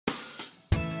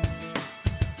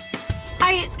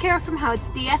Hi, it's Kira from Howard's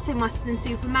DS in Western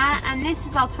Supermare, and this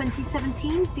is our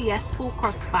 2017 DS4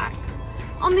 Crossback.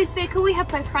 On this vehicle we have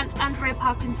both front and rear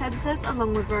parking sensors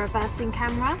along with a reversing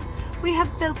camera. We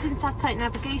have built-in satellite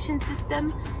navigation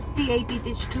system, DAB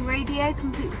digital radio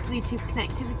complete with Bluetooth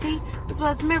connectivity, as well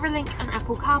as mirror link and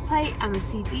Apple CarPlay and a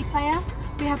CD player.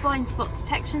 We have blind spot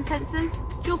detection sensors,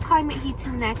 dual climate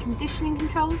heating and air conditioning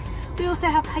controls. We also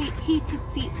have heated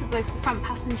seats for both the front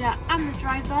passenger and the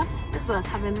driver, as well as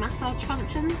having massage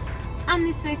functions. And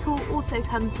this vehicle also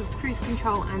comes with cruise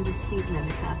control and a speed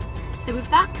limiter. So with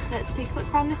that, let's take a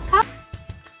look around this car.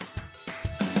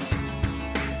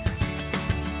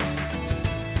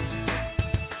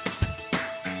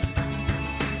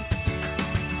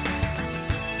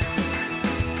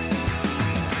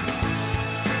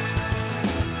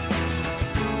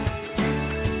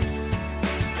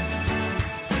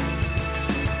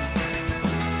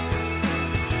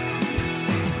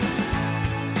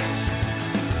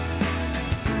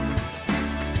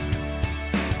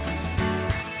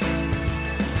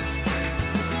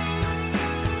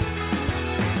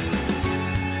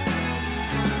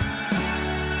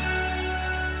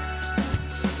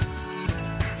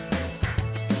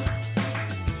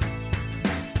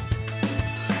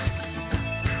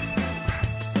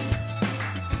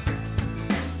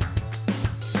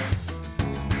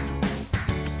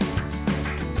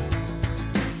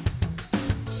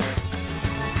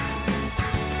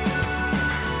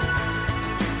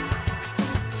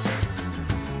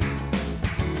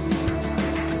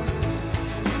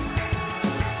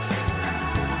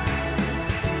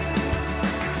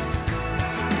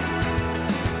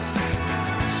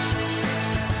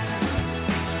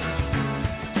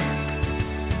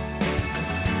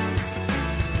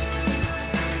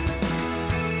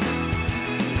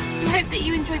 I hope that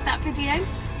you enjoyed that video.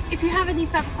 If you have any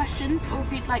further questions or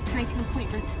if you'd like to make an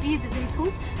appointment to view the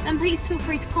vehicle, then please feel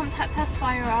free to contact us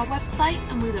via our website,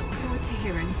 and we look forward to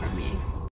hearing from you.